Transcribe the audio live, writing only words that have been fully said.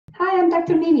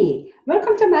Dr. Mimi.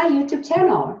 Welcome to my YouTube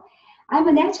channel. I'm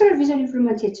a natural vision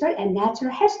improvement teacher and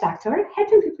natural health doctor,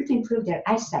 helping people to improve their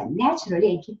eyesight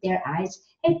naturally and keep their eyes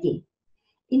healthy.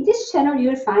 In this channel, you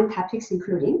will find topics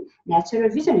including natural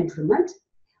vision improvement,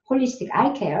 holistic eye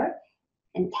care,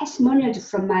 and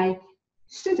testimonials from my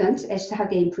students as to how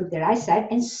they improve their eyesight,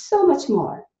 and so much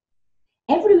more.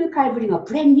 Every week I bring a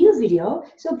brand new video,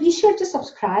 so be sure to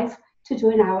subscribe to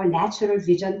join our natural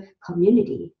vision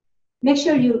community. Make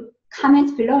sure you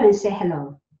comment below and say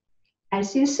hello. I'll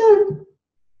see you soon.